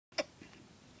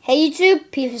Hey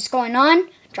YouTube, peeps, what's going on?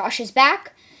 Josh is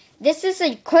back. This is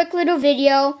a quick little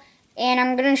video, and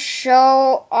I'm going to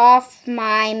show off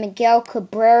my Miguel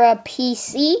Cabrera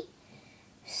PC.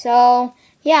 So,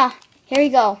 yeah, here we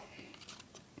go.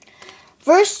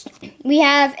 First, we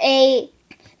have the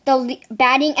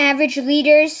batting average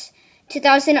leaders,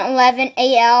 2011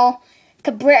 AL,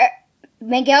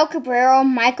 Miguel Cabrera,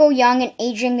 Michael Young, and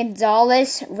Adrian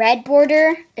Gonzalez, red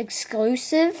border,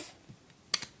 exclusive.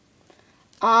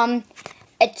 A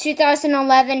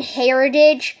 2011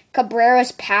 Heritage,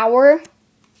 Cabrera's Power.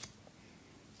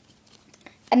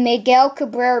 A Miguel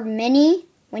Cabrera Mini,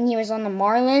 when he was on the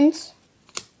Marlins.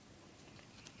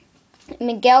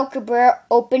 Miguel Cabrera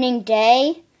Opening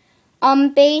Day,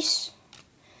 base.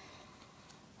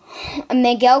 A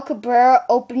Miguel Cabrera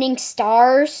Opening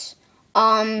Stars,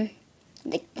 the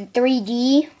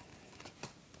 3D.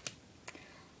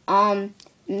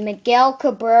 Miguel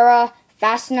Cabrera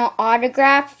Fastenal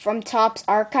Autograph from Topps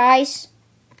Archives.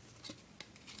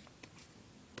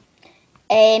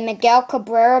 A Miguel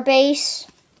Cabrera base.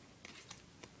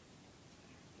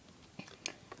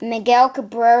 Miguel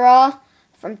Cabrera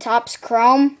from Topps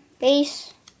Chrome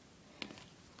base.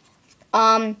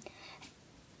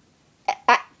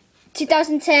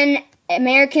 2010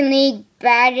 American League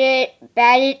batted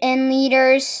in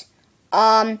leaders.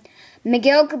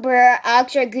 Miguel Cabrera,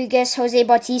 Alex Rodriguez, Jose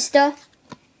Bautista.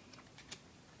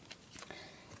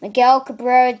 Miguel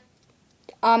Cabrera,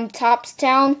 Topps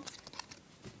Town.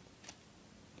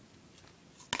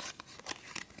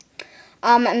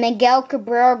 Miguel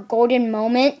Cabrera Golden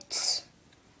Moments.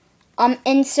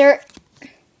 Insert.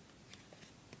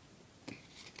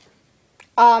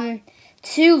 2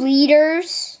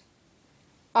 leaders.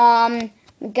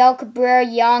 Miguel Cabrera,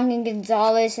 Young, and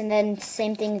Gonzalez, and then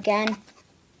same thing again.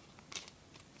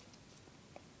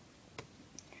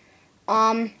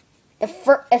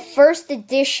 A first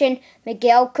edition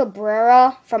Miguel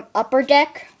Cabrera from Upper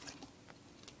Deck.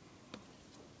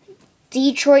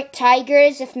 Detroit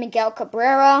Tigers of Miguel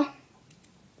Cabrera.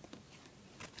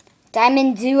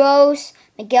 Diamond Duos,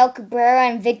 Miguel Cabrera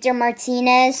and Victor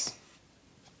Martinez.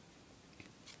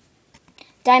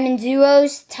 Diamond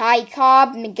Duos, Ty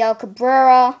Cobb, Miguel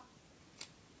Cabrera.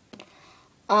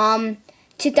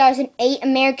 2008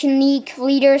 American League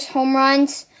Leaders Home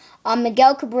Runs.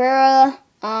 Miguel Cabrera,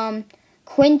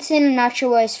 Quinton, I'm not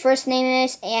sure what his first name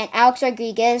is, and Alex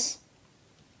Rodriguez.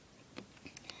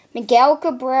 Miguel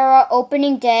Cabrera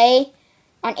Opening Day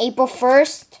on April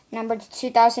 1st, number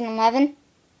 2011.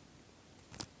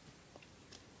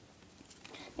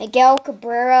 Miguel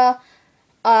Cabrera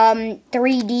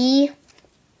 3D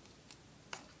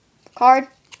card.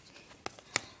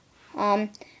 A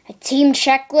team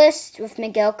checklist with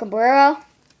Miguel Cabrera.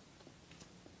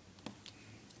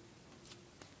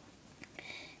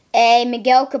 A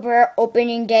Miguel Cabrera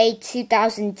Opening Day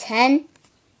 2010.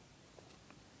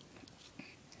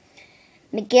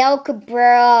 Miguel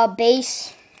Cabrera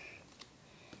base.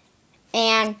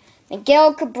 And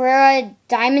Miguel Cabrera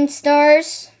Diamond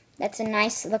Stars. That's a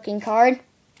nice looking card.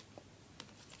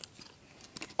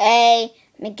 A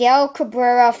Miguel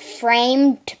Cabrera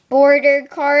framed border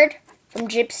card from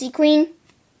Gypsy Queen.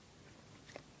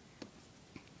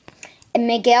 A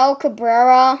Miguel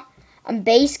Cabrera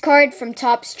base card from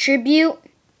Topps Tribute.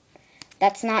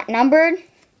 That's not numbered.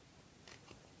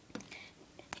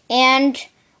 And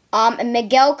a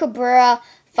Miguel Cabrera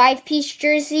 5-piece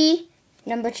jersey,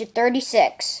 number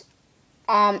 236,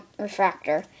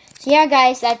 refractor. So yeah,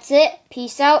 guys, that's it.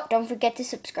 Peace out. Don't forget to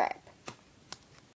subscribe.